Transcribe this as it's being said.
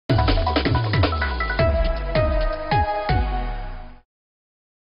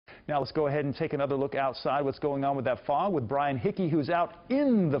Now let's go ahead and take another look outside. What's going on with that fog with Brian Hickey, who's out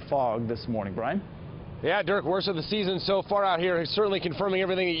in the fog this morning. Brian? Yeah, Dirk, worst of the season so far out here. Certainly confirming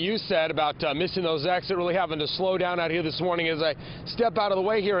everything that you said about missing those exits, really having to slow down out here this morning as I step out of the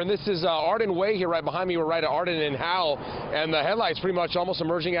way here. And this is Arden Way here right behind me. We're right at Arden and Howell, and the headlights pretty much almost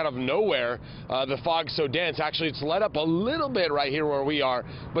emerging out of nowhere. The fog's so dense. Actually, it's let up a little bit right here where we are,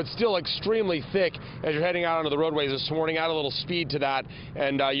 but still extremely thick as you're heading out onto the roadways this morning. Add a little speed to that,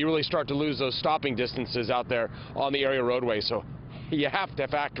 and you really start to lose those stopping distances out there on the area roadway. So you have to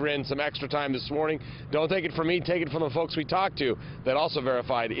factor in some extra time this morning. Don't take it from me, take it from the folks we talked to that also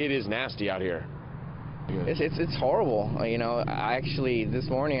verified it is nasty out here. It's horrible. You know, I actually, this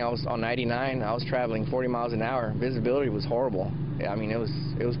morning I was on 99. I was traveling 40 miles an hour. Visibility was horrible. I mean, it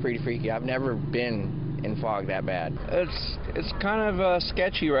was pretty freaky. I've never been in fog that bad. It's kind of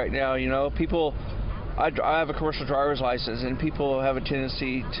sketchy right now. You know, people. I have a commercial driver's license, and people have a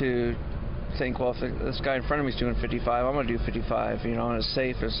tendency to think, well, if this guy in front of me is doing 55, I'm going to do 55, you know, and it's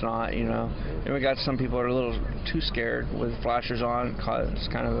safe, it's not, you know. And we got some people that are a little too scared with flashers on. It's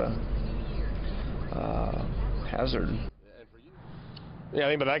kind of a hazard. Yeah,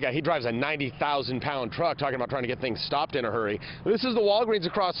 think about that guy. He drives a 90,000-pound truck, talking about trying to get things stopped in a hurry. This is the Walgreens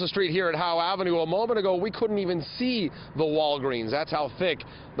across the street here at Howe Avenue. A moment ago, we couldn't even see the Walgreens. That's how thick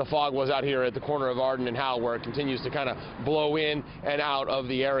the fog was out here at the corner of Arden and Howe, where it continues to kind of blow in and out of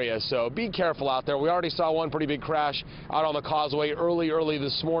the area. So be careful out there. We already saw one pretty big crash out on the causeway early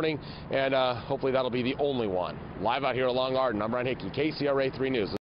this morning, and hopefully that'll be the only one. Live out here along Arden, I'm Brian Hickey, KCRA 3 News.